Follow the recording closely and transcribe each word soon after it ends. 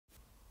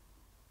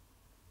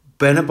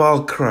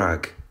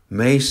Benebalcrag,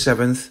 May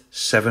 7th,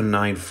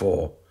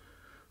 794,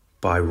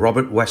 by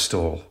Robert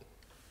Westall.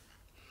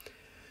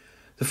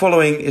 The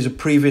following is a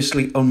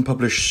previously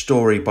unpublished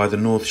story by the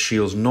North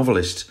Shields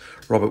novelist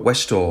Robert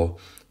Westall,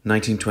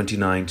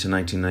 1929 to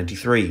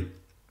 1993.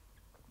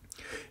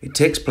 It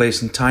takes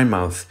place in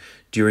Tynemouth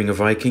during a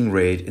Viking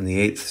raid in the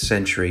 8th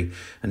century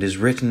and is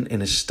written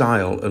in a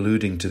style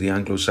alluding to the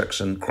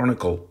Anglo-Saxon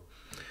chronicle.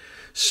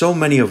 So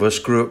many of us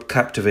grew up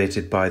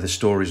captivated by the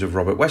stories of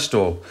Robert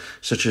Westall,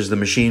 such as The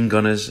Machine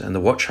Gunners and The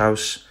Watch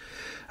House.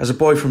 As a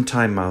boy from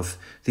Tynemouth,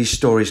 these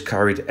stories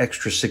carried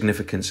extra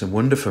significance and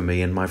wonder for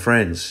me and my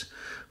friends.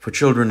 For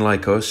children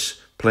like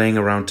us, playing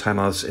around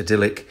Tynemouth's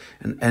idyllic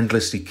and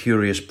endlessly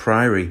curious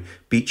priory,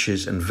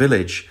 beaches and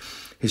village,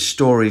 his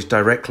stories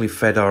directly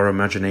fed our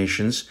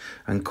imaginations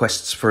and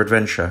quests for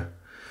adventure.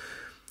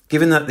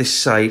 Given that this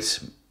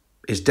site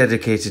is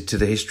dedicated to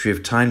the history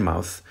of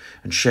Tynemouth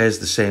and shares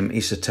the same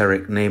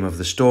esoteric name of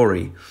the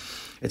story,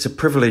 it's a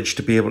privilege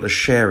to be able to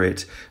share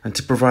it and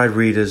to provide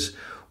readers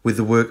with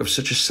the work of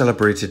such a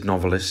celebrated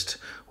novelist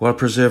while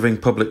preserving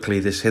publicly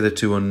this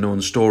hitherto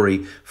unknown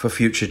story for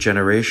future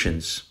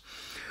generations.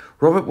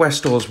 Robert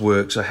Westall's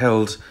works are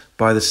held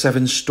by the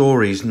Seven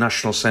Stories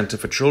National Centre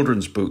for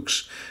Children's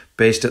Books,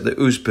 based at the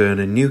Ousburn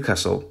in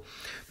Newcastle.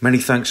 Many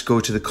thanks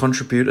go to the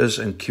contributors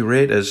and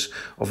curators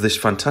of this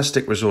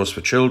fantastic resource for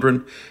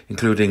children,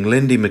 including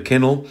Lindy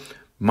McKinnell,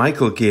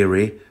 Michael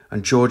Geary,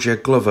 and Georgia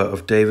Glover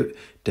of David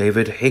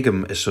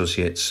Higham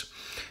Associates.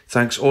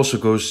 Thanks also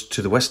goes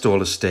to the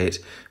Westall estate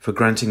for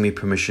granting me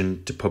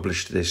permission to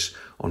publish this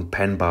on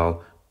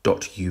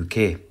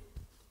penbal.uk.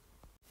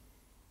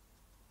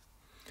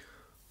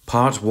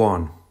 Part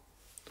 1.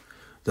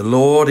 The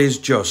Lord is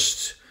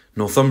just.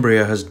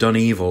 Northumbria has done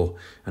evil,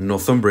 and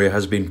Northumbria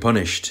has been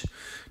punished.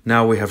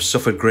 Now we have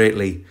suffered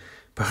greatly.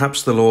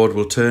 Perhaps the Lord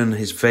will turn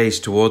his face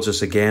towards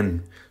us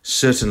again.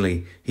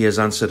 Certainly he has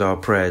answered our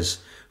prayers,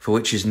 for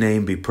which his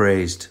name be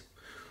praised.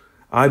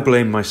 I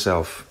blame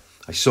myself.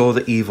 I saw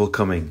the evil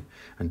coming,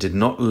 and did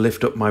not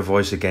lift up my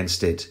voice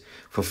against it,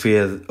 for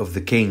fear of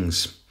the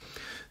kings.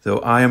 Though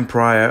I am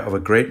prior of a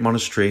great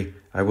monastery,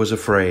 I was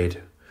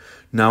afraid.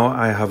 Now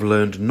I have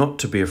learned not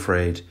to be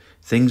afraid.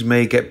 Things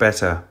may get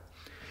better.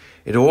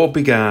 It all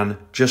began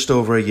just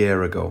over a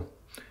year ago.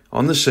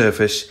 On the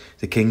surface,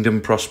 the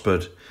kingdom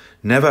prospered.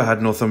 Never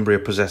had Northumbria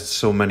possessed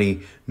so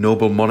many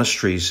noble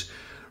monasteries,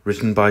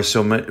 written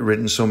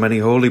so many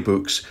holy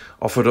books,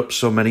 offered up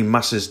so many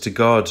masses to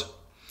God.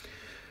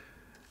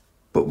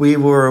 But we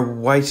were a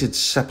whited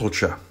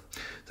sepulchre.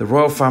 The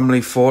royal family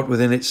fought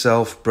within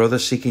itself, brother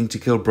seeking to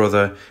kill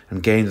brother,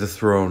 and gained the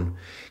throne.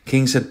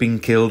 Kings had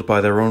been killed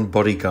by their own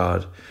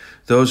bodyguard,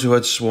 those who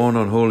had sworn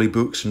on holy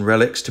books and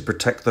relics to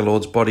protect the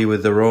Lord's body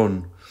with their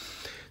own.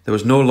 There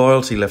was no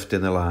loyalty left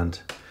in the land.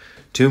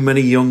 Too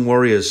many young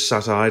warriors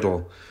sat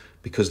idle,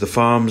 because the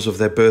farms of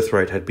their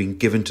birthright had been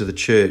given to the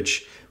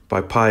church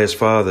by pious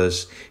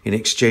fathers in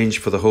exchange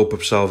for the hope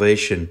of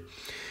salvation.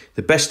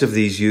 The best of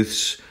these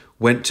youths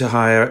went to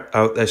hire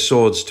out their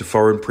swords to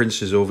foreign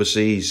princes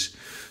overseas.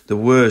 The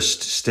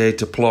worst stayed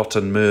to plot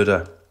and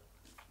murder.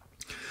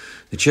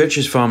 The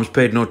church's farms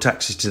paid no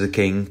taxes to the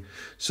king,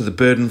 so the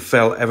burden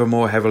fell ever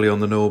more heavily on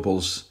the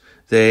nobles.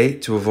 They,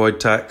 to avoid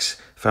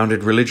tax,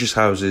 founded religious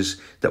houses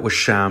that were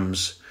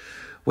shams,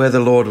 where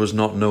the Lord was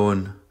not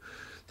known.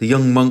 The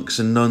young monks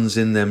and nuns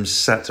in them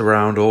sat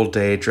around all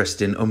day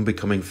dressed in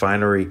unbecoming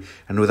finery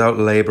and without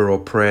labour or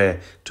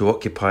prayer to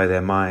occupy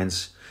their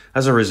minds.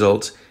 As a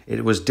result,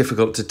 it was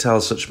difficult to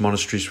tell such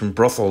monasteries from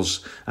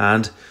brothels,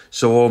 and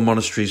so all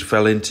monasteries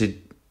fell into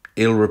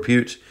ill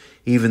repute,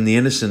 even the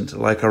innocent,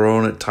 like our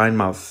own at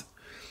Tynemouth.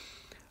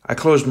 I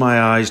closed my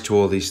eyes to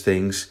all these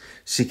things,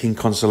 seeking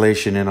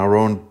consolation in our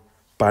own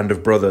band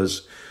of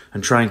brothers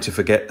and trying to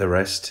forget the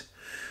rest.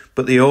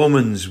 But the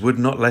omens would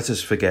not let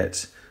us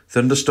forget.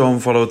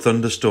 Thunderstorm followed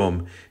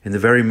thunderstorm in the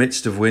very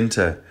midst of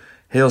winter.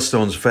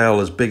 Hailstones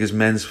fell as big as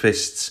men's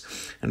fists,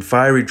 and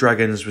fiery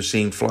dragons were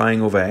seen flying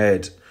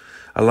overhead.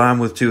 A lamb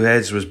with two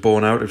heads was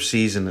born out of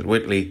season at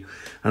Whitley,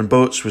 and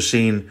boats were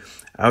seen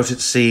out at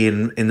sea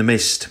in the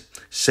mist,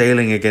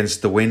 sailing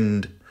against the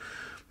wind.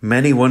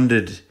 Many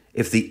wondered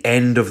if the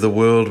end of the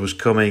world was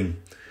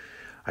coming.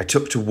 I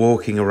took to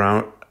walking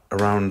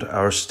around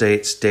our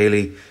estates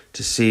daily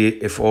to see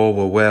if all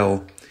were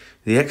well.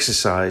 The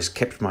exercise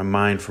kept my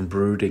mind from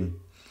brooding.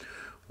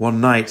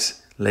 One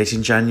night, late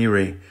in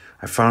January,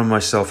 I found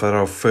myself at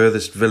our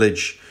furthest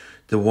village,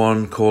 the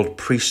one called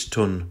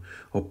Prieston,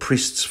 or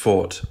Priest's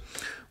Fort.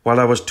 While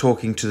I was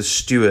talking to the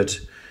steward,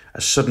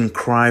 a sudden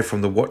cry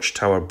from the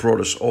watchtower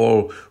brought us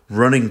all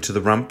running to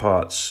the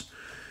ramparts.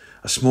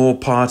 A small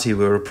party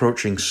were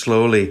approaching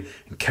slowly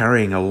and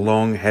carrying a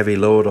long, heavy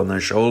load on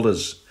their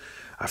shoulders.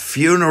 A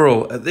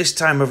funeral at this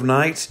time of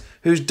night?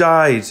 Who's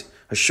died?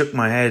 I shook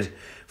my head,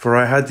 for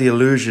I had the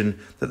illusion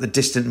that the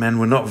distant men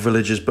were not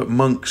villagers but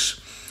monks.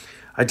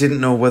 I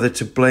didn't know whether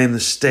to blame the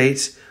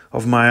state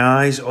of my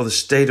eyes or the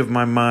state of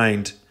my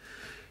mind.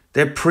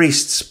 "They're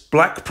priests,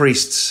 black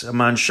priests," a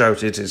man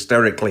shouted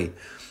hysterically.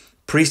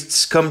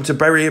 "Priests come to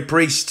bury a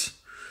priest."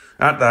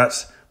 At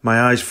that, My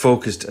eyes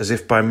focused as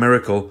if by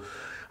miracle.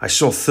 I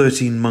saw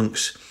 13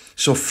 monks,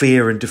 saw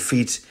fear and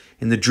defeat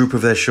in the droop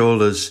of their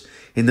shoulders,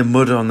 in the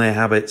mud on their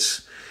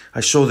habits.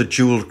 I saw the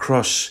jewelled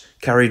cross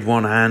carried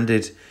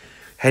one-handed,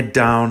 head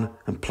down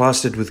and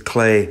plastered with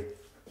clay.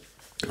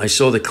 I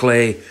saw the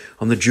clay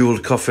on the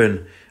jewelled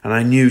coffin, and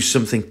I knew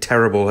something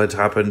terrible had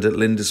happened at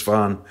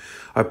Lindisfarne.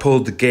 I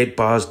pulled the gate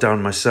bars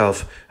down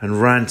myself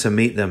and ran to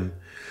meet them.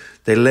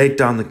 They laid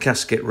down the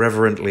casket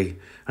reverently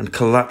and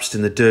collapsed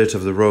in the dirt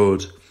of the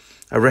road.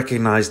 I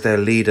recognised their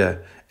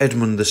leader,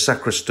 Edmund the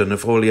sacristan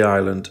of Holy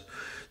Island.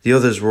 The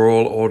others were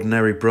all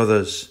ordinary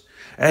brothers.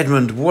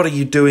 "Edmund, what are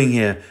you doing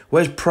here?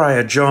 Where's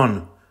Prior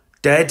John?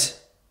 Dead?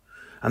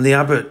 And the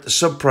abbot, the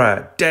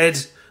sub-prior,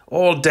 dead?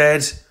 All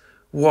dead?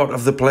 What,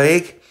 of the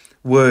plague?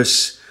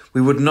 Worse,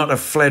 we would not have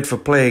fled for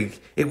plague.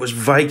 It was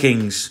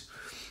Vikings."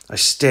 I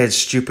stared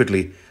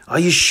stupidly. "Are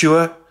you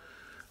sure?"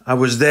 "I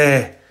was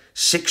there.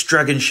 6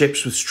 dragon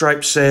ships with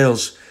striped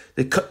sails.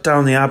 They cut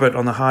down the abbot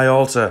on the high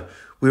altar.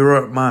 We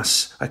were at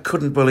mass. I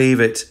couldn't believe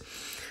it.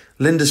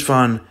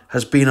 Lindisfarne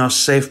has been our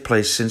safe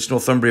place since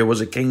Northumbria was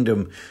a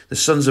kingdom. The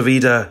sons of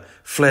Ida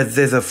fled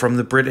thither from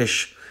the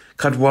British.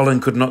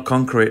 Cadwallon could not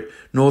conquer it,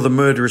 nor the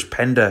murderous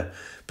Penda.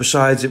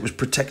 Besides, it was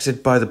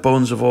protected by the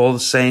bones of all the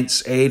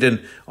saints,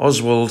 Aidan,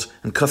 Oswald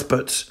and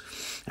Cuthbert.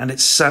 And it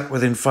sat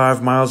within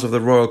 5 miles of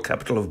the royal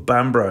capital of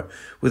Bamborough,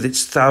 with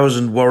its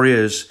 1,000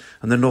 warriors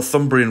and the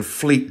Northumbrian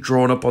fleet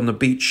drawn up on the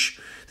beach.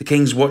 The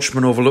king's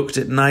watchmen overlooked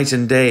it night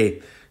and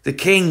day. The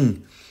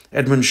king!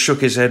 Edmund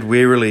shook his head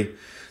wearily.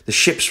 The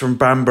ships from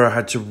Bamborough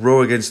had to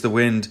row against the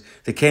wind.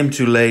 They came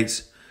too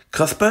late.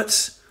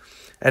 Cuthbert?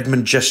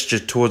 Edmund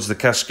gestured towards the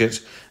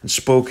casket and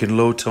spoke in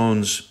low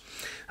tones,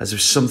 as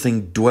if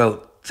something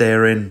dwelt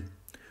therein.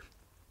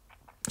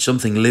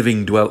 Something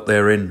living dwelt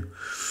therein.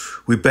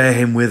 "We bear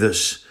him with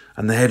us,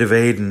 and the head of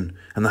Aidan,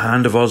 and the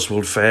hand of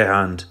Oswald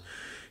Fairhand.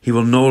 He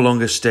will no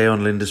longer stay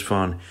on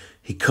Lindisfarne.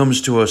 He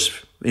comes to us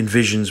in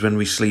visions when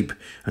we sleep,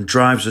 and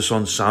drives us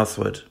on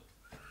southward."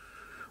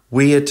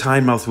 "We at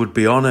Tynemouth would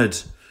be honoured."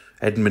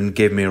 Edmund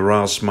gave me a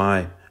wry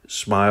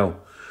smile.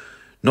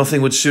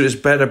 "Nothing would suit us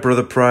better,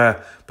 Brother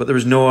Prior, but there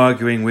is no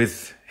arguing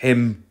with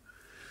him."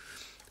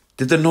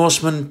 "Did the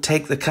Norsemen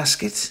take the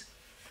casket?"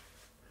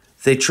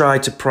 "They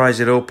tried to prise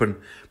it open,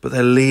 but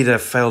their leader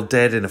fell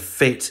dead in a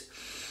fit.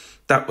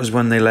 That was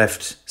when they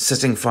left,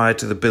 setting fire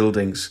to the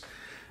buildings.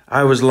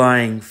 I was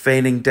lying,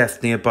 feigning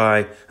death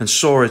nearby, and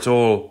saw it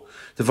all.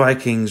 The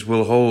Vikings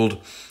will hold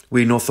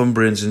we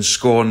Northumbrians in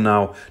scorn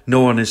now.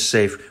 No one is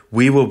safe.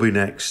 We will be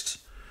next."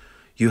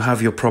 "You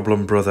have your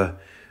problem, brother."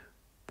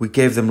 We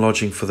gave them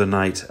lodging for the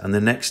night, and the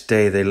next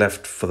day they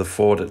left for the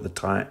ford of the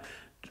Tyne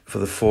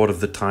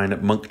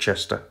at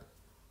Monkchester.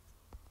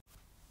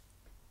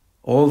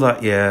 All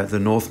that year the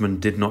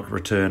Northmen did not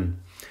return.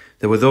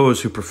 There were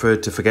those who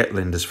preferred to forget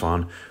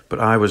Lindisfarne, but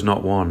I was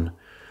not one.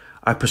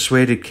 I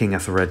persuaded King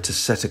Ethelred to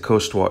set a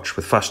coast watch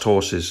with fast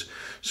horses,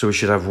 so we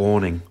should have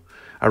warning.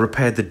 I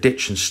repaired the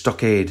ditch and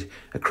stockade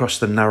across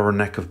the narrow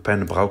neck of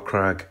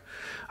Benebalcrag.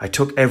 I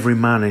took every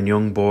man and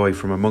young boy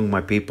from among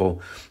my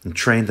people and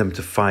trained them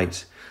to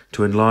fight,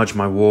 to enlarge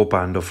my war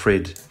band or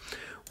frid.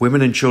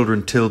 Women and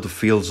children tilled the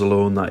fields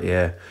alone that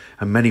year,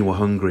 and many were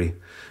hungry,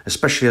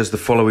 especially as the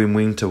following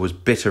winter was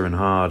bitter and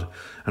hard,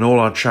 and all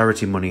our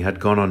charity money had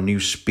gone on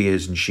new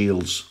spears and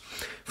shields.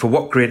 For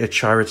what greater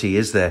charity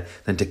is there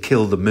than to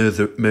kill the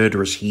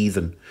murderous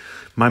heathen?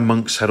 My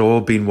monks had all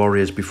been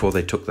warriors before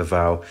they took the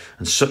vow,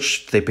 and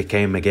such they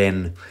became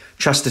again.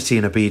 Chastity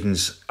and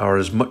obedience are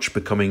as much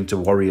becoming to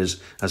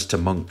warriors as to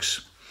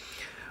monks.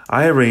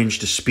 I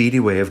arranged a speedy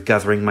way of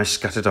gathering my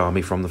scattered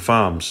army from the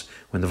farms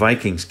when the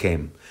Vikings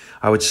came.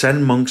 I would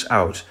send monks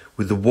out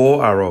with the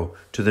war arrow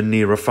to the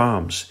nearer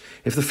farms.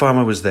 If the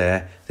farmer was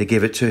there, they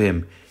gave it to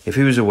him. If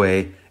he was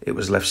away, it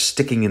was left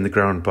sticking in the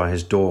ground by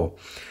his door.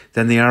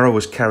 Then the arrow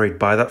was carried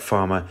by that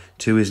farmer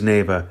to his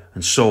neighbour,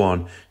 and so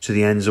on to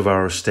the ends of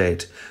our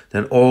estate.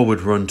 Then all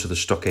would run to the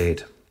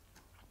stockade.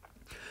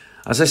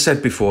 As I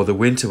said before, the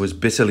winter was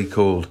bitterly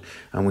cold,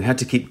 and we had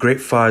to keep great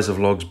fires of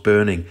logs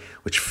burning,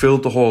 which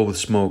filled the hall with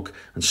smoke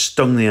and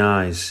stung the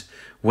eyes.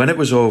 When it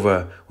was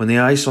over, when the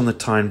ice on the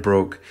Tyne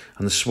broke,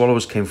 and the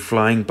swallows came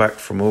flying back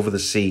from over the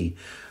sea,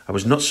 I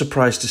was not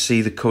surprised to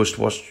see the coast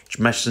watch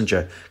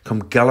messenger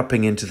come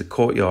galloping into the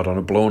courtyard on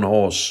a blown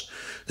horse.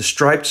 The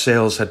striped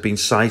sails had been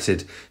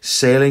sighted,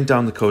 sailing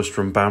down the coast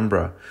from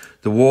Bamborough.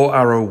 The war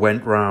arrow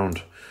went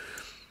round.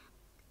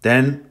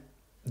 Then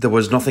there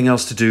was nothing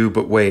else to do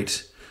but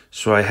wait,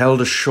 so I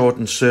held a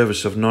shortened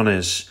service of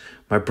nonnes.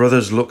 My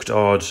brothers looked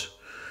odd,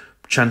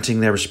 chanting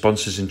their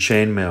responses in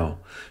chainmail.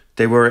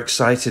 They were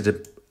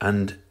excited,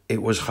 and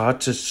it was hard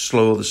to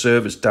slow the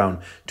service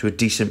down to a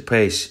decent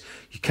pace.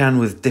 You can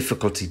with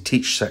difficulty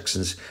teach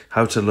Saxons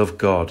how to love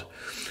God.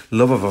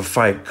 Love of a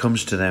fight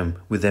comes to them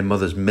with their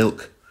mother's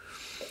milk.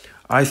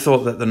 I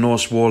thought that the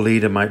Norse war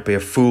leader might be a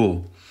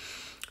fool.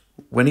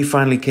 When he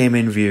finally came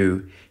in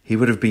view, he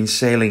would have been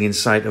sailing in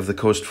sight of the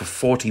coast for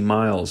 40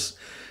 miles.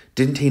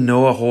 Didn't he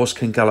know a horse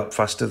can gallop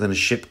faster than a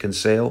ship can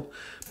sail?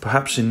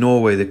 Perhaps in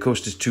Norway the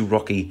coast is too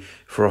rocky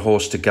for a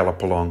horse to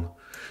gallop along.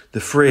 The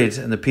Frid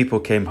and the people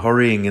came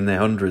hurrying in their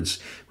hundreds,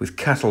 with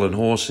cattle and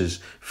horses,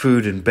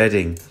 food and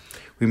bedding.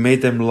 We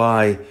made them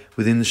lie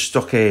within the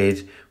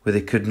stockade where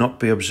they could not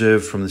be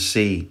observed from the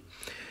sea.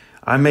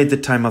 I made the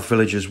Tynemouth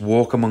villagers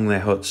walk among their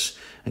huts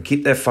and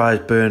keep their fires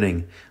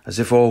burning as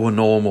if all were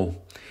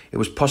normal. It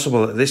was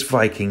possible that this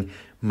Viking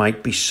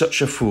might be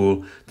such a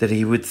fool that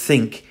he would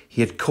think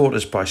he had caught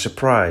us by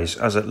surprise,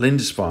 as at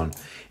Lindisfarne.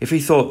 If he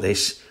thought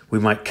this, we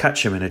might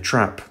catch him in a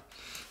trap.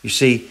 You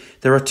see,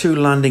 there are 2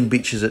 landing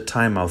beaches at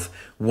Tynemouth,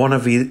 one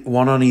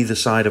on either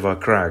side of our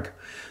crag.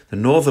 The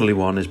northerly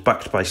one is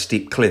backed by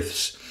steep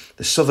cliffs,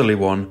 the southerly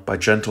one by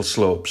gentle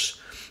slopes.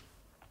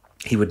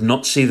 He would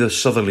not see the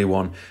southerly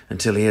one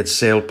until he had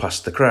sailed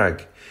past the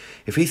crag.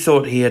 If he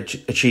thought he had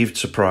achieved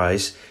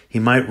surprise, he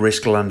might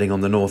risk landing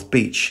on the north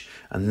beach,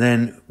 and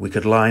then we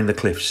could line the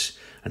cliffs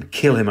and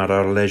kill him at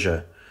our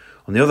leisure.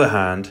 On the other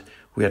hand,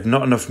 we had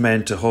not enough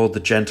men to hold the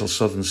gentle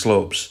southern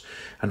slopes,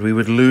 and we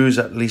would lose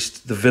at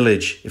least the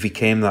village if he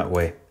came that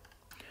way.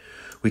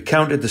 We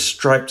counted the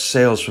striped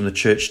sails from the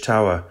church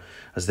tower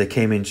as they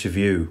came into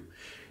view.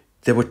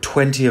 There were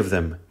 20 of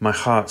them. My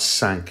heart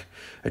sank.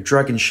 A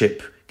dragon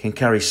ship can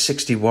carry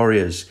 60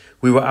 warriors.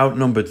 We were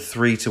outnumbered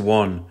 3 to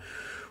 1.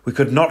 We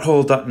could not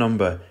hold that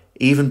number,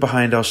 even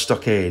behind our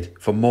stockade,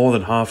 for more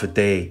than half a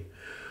day.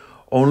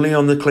 Only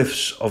on the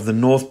cliffs of the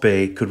North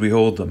Bay could we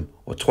hold them,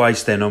 or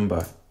twice their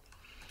number.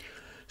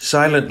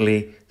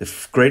 Silently,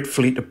 the great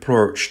fleet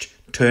approached,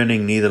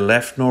 turning neither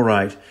left nor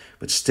right,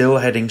 but still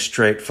heading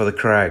straight for the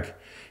crag.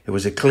 It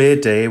was a clear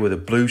day with a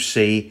blue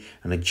sea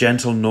and a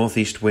gentle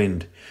northeast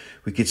wind.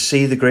 We could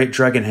see the great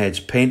dragon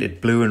heads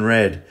painted blue and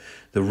red,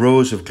 the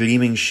rows of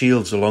gleaming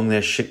shields along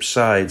their ship's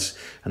sides,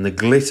 and the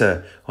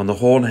glitter on the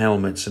horn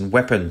helmets and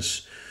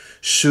weapons.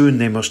 Soon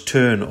they must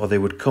turn, or they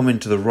would come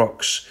into the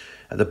rocks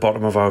at the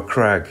bottom of our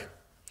crag.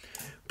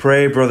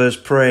 Pray, brothers,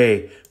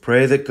 pray.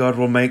 Pray that God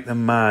will make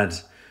them mad.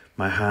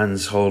 My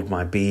hands hold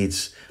my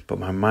beads, but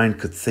my mind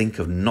could think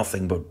of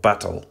nothing but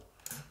battle.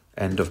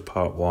 End of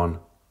part 1.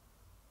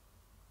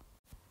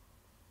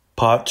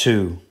 Part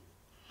 2.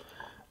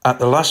 At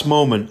the last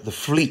moment, the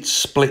fleet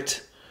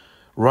split.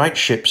 Right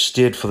ship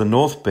steered for the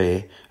North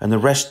Bay, and the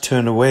rest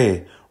turned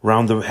away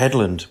round the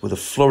headland with a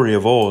flurry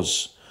of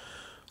oars.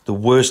 The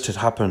worst had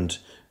happened.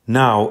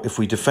 Now, if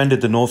we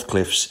defended the North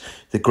Cliffs,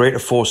 the greater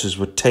forces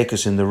would take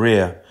us in the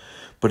rear.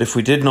 But if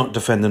we did not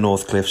defend the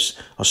North Cliffs,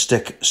 our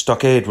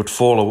stockade would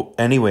fall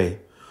anyway.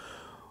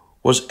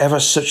 Was ever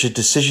such a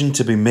decision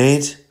to be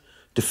made?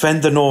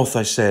 Defend the North,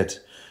 I said,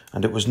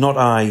 and it was not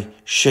I,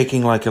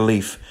 shaking like a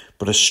leaf,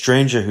 but a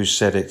stranger who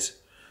said it.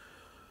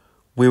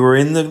 We were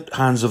in the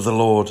hands of the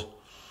Lord.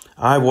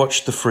 I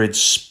watched the Frid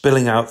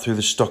spilling out through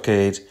the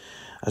stockade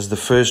as the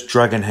first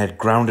dragon head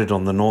grounded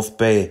on the North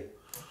Bay.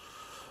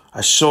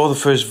 I saw the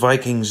first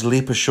Vikings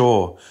leap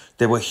ashore.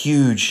 They were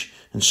huge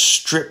and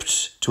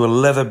stripped to a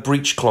leather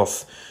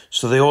breechcloth,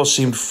 so they all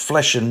seemed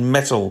flesh and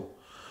metal.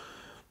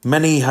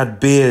 Many had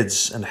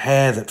beards and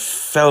hair that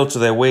fell to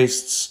their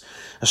waists.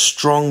 A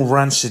strong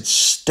rancid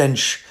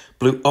stench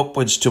blew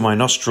upwards to my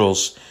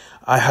nostrils.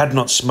 I had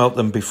not smelt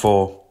them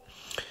before.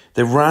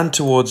 They ran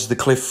towards the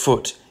cliff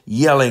foot,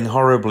 yelling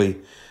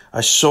horribly.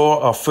 I saw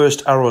our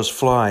first arrows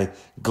fly,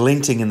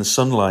 glinting in the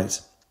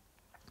sunlight,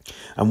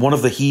 and one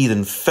of the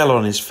heathen fell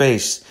on his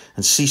face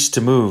and ceased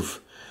to move.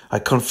 I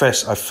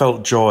confess I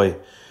felt joy.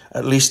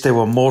 At least they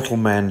were mortal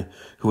men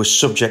who were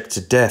subject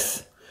to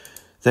death.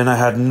 Then I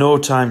had no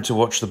time to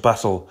watch the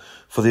battle,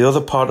 for the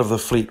other part of the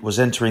fleet was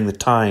entering the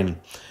Tyne.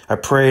 I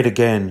prayed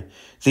again.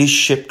 These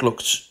ships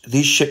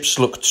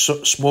looked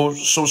so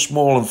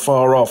small and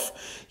far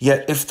off,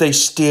 yet if they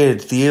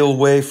steered the ill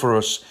way for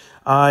us,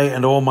 I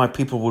and all my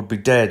people would be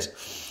dead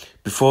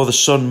before the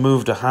sun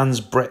moved a hand's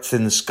breadth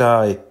in the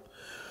sky.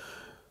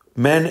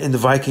 Men in the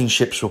Viking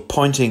ships were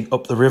pointing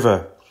up the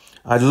river.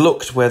 I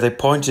looked where they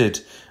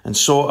pointed and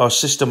saw our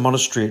sister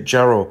monastery at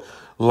Jarrow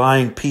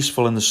lying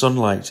peaceful in the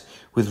sunlight,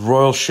 with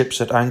royal ships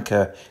at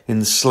anchor in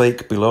the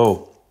slake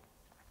below.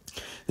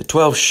 The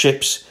 12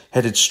 ships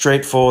headed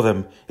straight for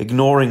them,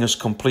 ignoring us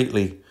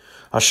completely.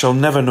 I shall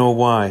never know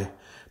why.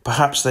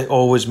 Perhaps they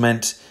always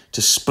meant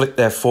to split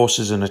their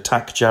forces and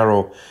attack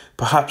Jarrow.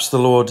 Perhaps the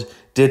Lord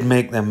did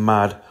make them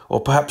mad, or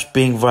perhaps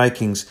being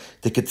Vikings,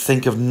 they could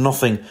think of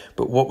nothing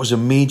but what was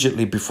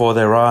immediately before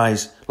their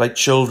eyes, like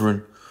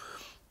children.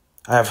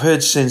 I have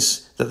heard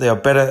since that they are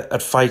better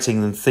at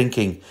fighting than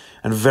thinking,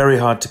 and very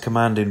hard to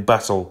command in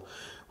battle.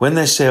 When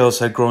their sails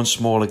had grown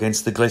small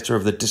against the glitter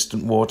of the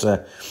distant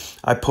water,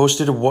 I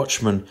posted a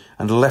watchman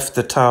and left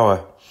the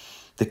tower.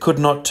 They could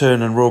not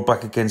turn and row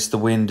back against the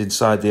wind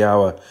inside the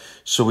hour,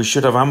 so we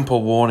should have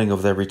ample warning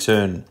of their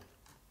return.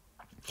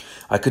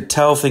 I could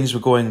tell things were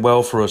going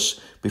well for us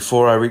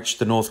before I reached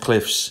the North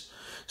Cliffs.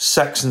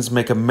 Saxons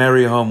make a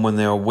merry hum when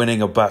they are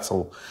winning a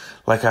battle,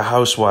 like a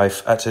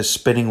housewife at her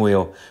spinning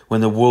wheel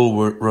when the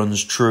wool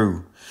runs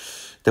true.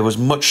 There was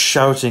much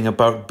shouting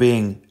about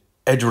being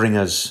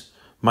Edringers.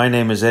 My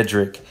name is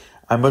Edric.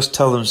 I must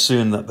tell them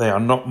soon that they are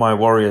not my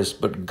warriors,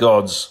 but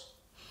God's.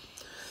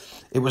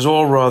 It was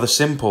all rather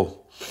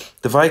simple.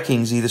 The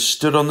Vikings either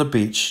stood on the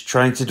beach,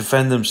 trying to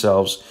defend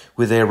themselves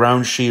with their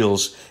round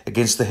shields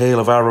against the hail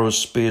of arrows,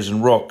 spears,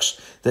 and rocks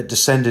that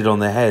descended on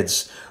their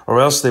heads, or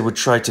else they would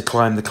try to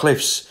climb the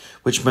cliffs,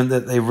 which meant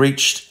that they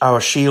reached our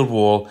shield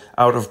wall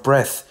out of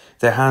breath.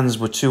 Their hands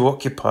were too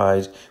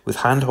occupied with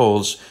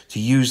handholds to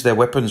use their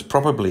weapons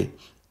properly.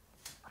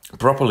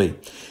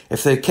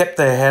 If they kept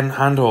their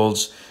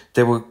handholds,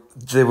 they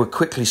were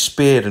quickly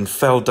speared and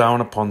fell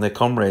down upon their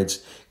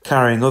comrades,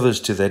 carrying others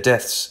to their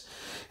deaths.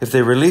 If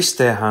they released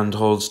their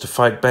handholds to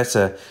fight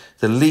better,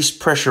 the least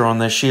pressure on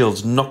their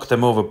shields knocked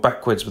them over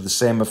backwards with the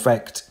same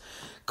effect.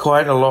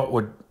 Quite a lot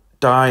were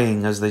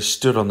dying as they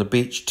stood on the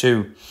beach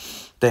too.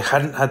 They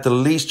hadn't had the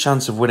least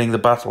chance of winning the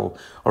battle,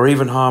 or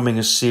even harming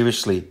us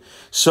seriously.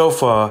 So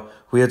far,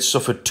 we had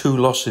suffered 2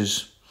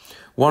 losses.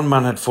 One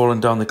man had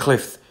fallen down the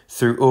cliff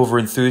through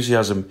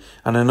over-enthusiasm,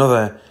 and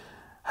another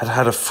had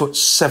had a foot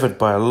severed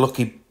by a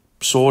lucky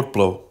sword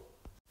blow.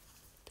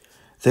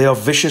 They are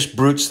vicious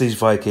brutes, these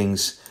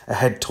Vikings, a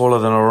head taller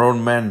than our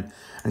own men,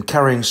 and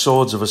carrying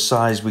swords of a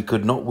size we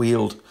could not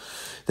wield.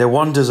 Their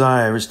one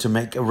desire is to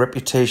make a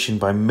reputation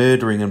by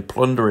murdering and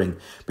plundering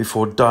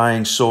before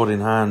dying sword in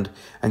hand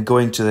and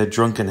going to their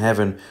drunken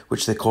heaven,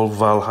 which they call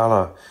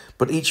Valhalla.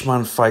 But each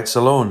man fights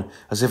alone,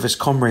 as if his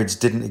comrades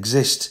didn't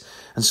exist,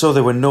 and so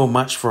they were no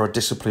match for our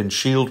disciplined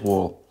shield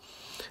wall.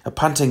 A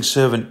panting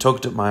servant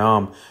tugged at my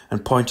arm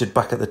and pointed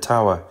back at the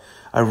tower.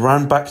 I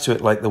ran back to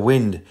it like the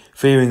wind,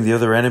 fearing the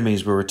other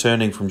enemies were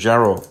returning from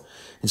Jarrow.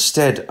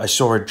 Instead, I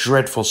saw a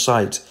dreadful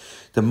sight.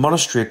 The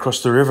monastery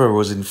across the river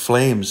was in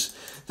flames.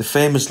 The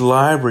famous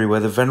library where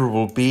the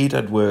Venerable Bede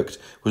had worked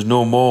was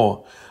no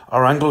more.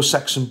 Our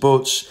Anglo-Saxon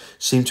boats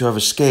seemed to have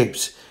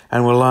escaped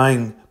and were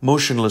lying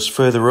motionless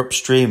further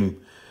upstream.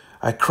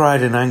 I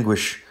cried in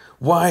anguish,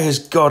 "Why has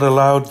God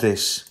allowed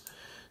this?"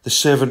 The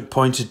servant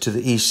pointed to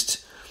the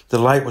east. The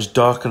light was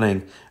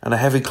darkening, and a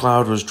heavy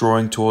cloud was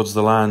drawing towards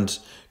the land,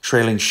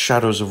 trailing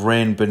shadows of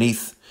rain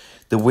beneath.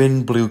 The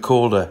wind blew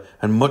colder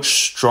and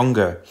much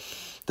stronger.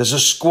 "There's a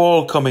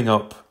squall coming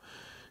up."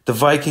 The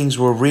Vikings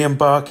were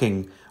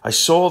re-embarking. I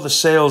saw the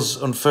sails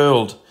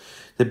unfurled.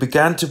 They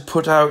began to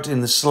put out in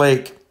the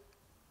slake.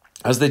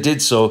 As they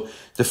did so,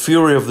 the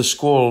fury of the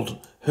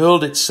squall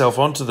hurled itself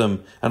onto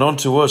them and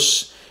onto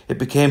us. It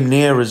became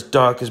near as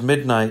dark as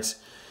midnight.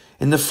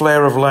 In the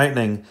flare of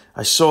lightning,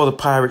 I saw the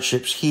pirate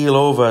ships heel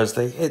over as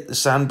they hit the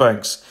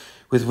sandbanks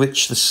with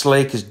which the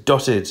slake is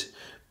dotted.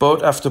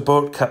 Boat after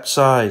boat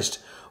capsized.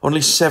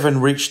 Only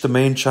 7 reached the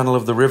main channel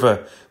of the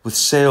river, with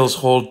sails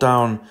hauled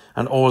down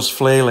and oars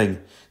flailing.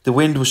 The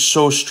wind was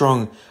so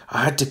strong,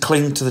 I had to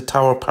cling to the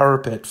tower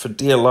parapet for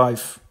dear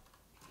life.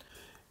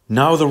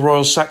 Now the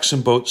Royal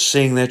Saxon boats,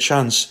 seeing their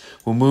chance,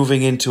 were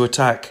moving in to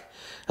attack.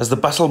 As the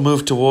battle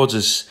moved towards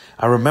us,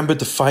 I remembered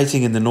the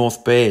fighting in the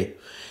North Bay.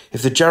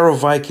 If the Jarrow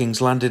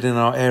Vikings landed in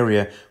our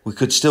area, we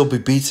could still be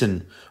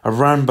beaten. I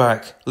ran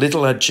back.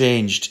 Little had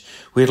changed.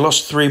 We had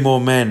lost 3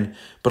 more men,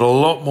 but a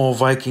lot more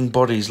Viking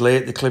bodies lay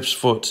at the cliff's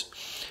foot.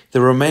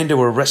 The remainder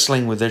were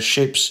wrestling with their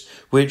ships,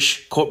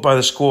 which, caught by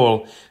the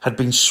squall, had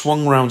been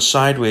swung round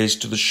sideways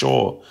to the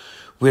shore.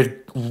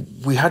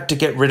 We had to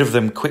get rid of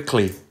them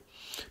quickly.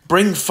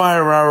 "Bring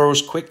fire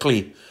arrows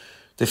quickly."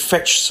 They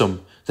fetched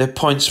some, their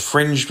points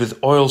fringed with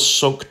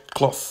oil-soaked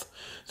cloth.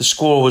 The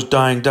squall was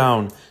dying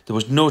down. There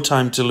was no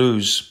time to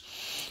lose.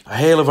 A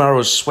hail of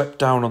arrows swept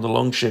down on the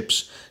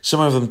longships, some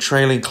of them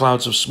trailing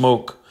clouds of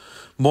smoke.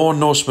 More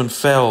Norsemen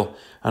fell,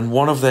 and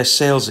one of their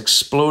sails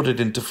exploded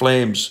into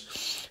flames.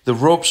 The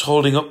ropes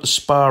holding up the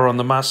spar on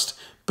the mast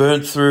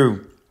burnt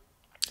through,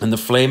 and the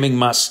flaming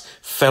mass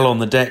fell on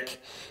the deck.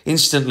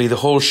 Instantly the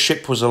whole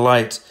ship was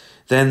alight.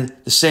 Then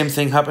the same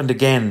thing happened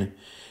again.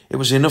 It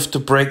was enough to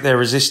break their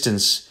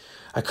resistance.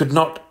 I could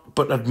not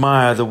but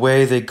admire the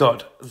way they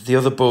got the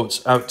other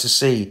boats out to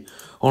sea.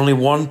 Only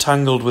one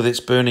tangled with its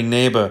burning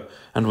neighbour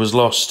and was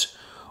lost.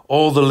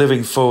 All the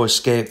living foe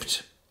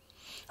escaped.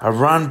 I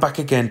ran back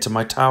again to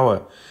my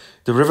tower.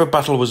 The river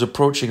battle was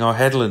approaching our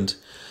headland.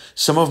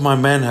 Some of my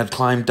men had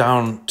climbed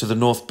down to the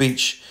north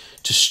beach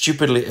to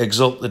stupidly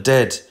exalt the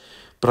dead,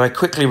 but I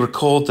quickly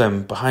recalled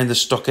them behind the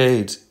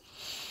stockade.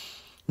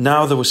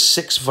 Now there were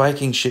 6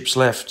 Viking ships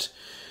left.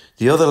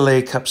 The other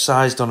lay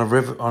capsized on a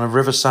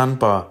river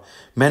sandbar.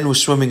 Men were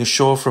swimming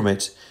ashore from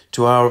it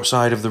to our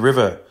side of the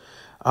river.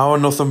 Our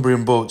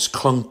Northumbrian boats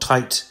clung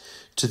tight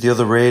to the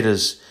other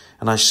raiders,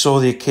 and I saw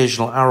the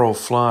occasional arrow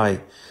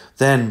fly.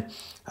 Then,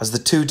 as the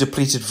 2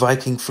 depleted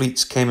Viking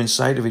fleets came in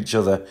sight of each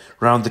other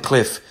round the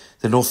cliff,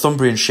 the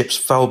Northumbrian ships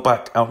fell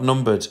back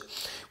outnumbered.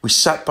 We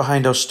sat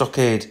behind our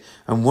stockade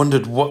and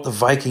wondered what the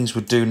Vikings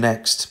would do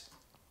next.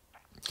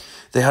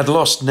 They had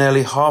lost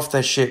nearly half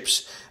their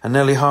ships and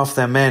nearly half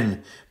their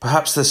men.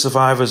 Perhaps the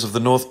survivors of the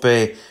North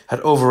Bay had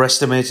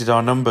overestimated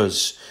our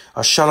numbers.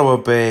 Our shallower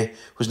bay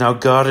was now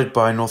guarded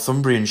by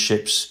Northumbrian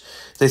ships.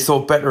 They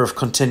thought better of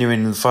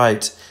continuing the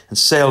fight and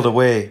sailed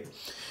away.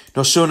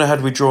 No sooner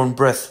had we drawn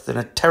breath than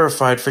a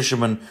terrified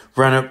fisherman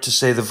ran up to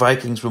say the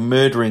Vikings were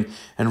murdering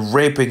and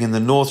raping in the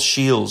North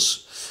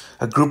Shields,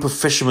 a group of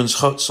fishermen's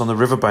huts on the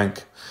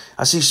riverbank.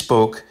 As he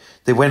spoke,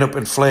 they went up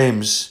in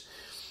flames.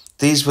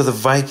 These were the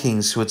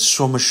Vikings who had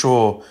swum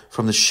ashore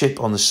from the ship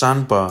on the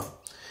sandbar.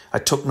 I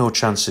took no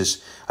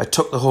chances. I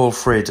took the whole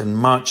freight and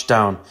marched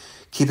down,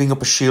 keeping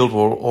up a shield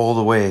wall all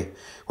the way.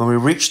 When we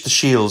reached the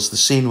shields, the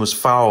scene was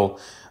foul.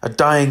 A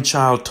dying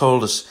child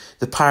told us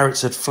the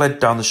pirates had fled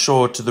down the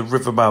shore to the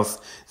river mouth.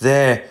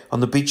 There, on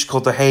the beach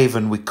called the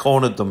Haven, we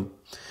cornered them.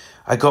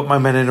 I got my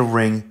men in a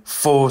ring,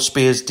 4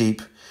 spears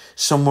deep.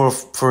 Some were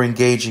for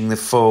engaging the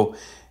foe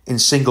in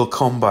single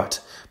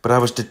combat, but I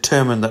was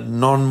determined that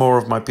none more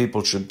of my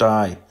people should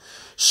die.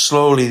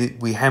 Slowly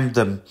we hemmed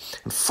them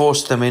and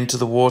forced them into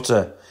the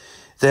water.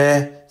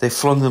 There they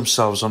flung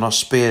themselves on our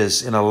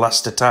spears in a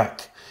last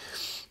attack.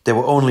 There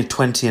were only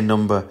 20 in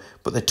number,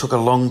 but they took a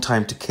long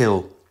time to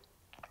kill.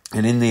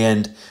 And in the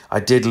end,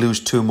 I did lose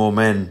 2 more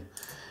men.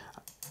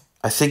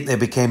 I think they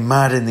became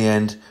mad in the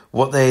end,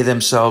 what they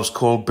themselves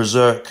called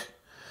berserk.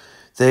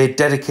 They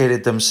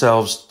dedicated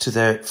themselves to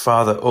their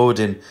father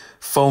Odin,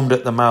 foamed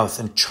at the mouth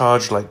and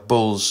charged like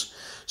bulls.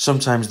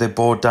 Sometimes they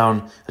bore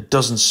down a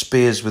dozen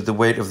spears with the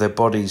weight of their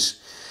bodies.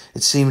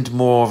 It seemed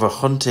more of a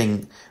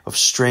hunting of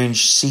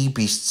strange sea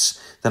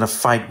beasts than a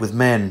fight with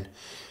men.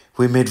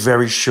 We made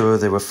very sure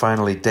they were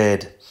finally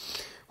dead.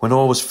 When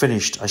all was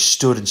finished, I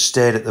stood and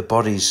stared at the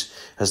bodies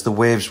as the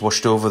waves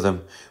washed over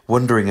them,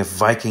 wondering if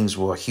Vikings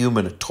were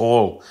human at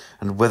all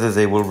and whether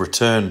they will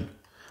return.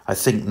 I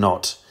think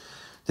not.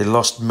 They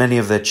lost many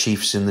of their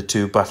chiefs in the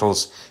 2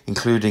 battles,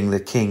 including the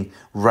king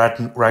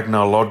Ragnar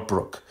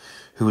Lodbrok,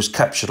 who was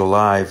captured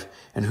alive,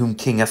 and whom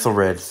King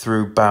Ethelred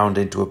threw bound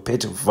into a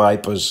pit of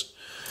vipers.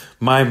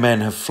 My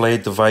men have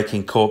flayed the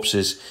Viking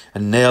corpses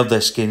and nailed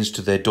their skins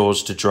to their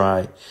doors to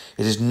dry.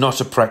 It is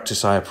not a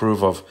practice I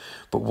approve of,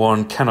 but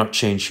one cannot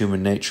change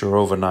human nature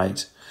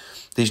overnight.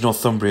 These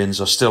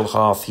Northumbrians are still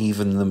half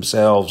heathen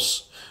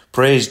themselves.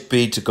 Praised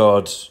be to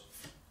God.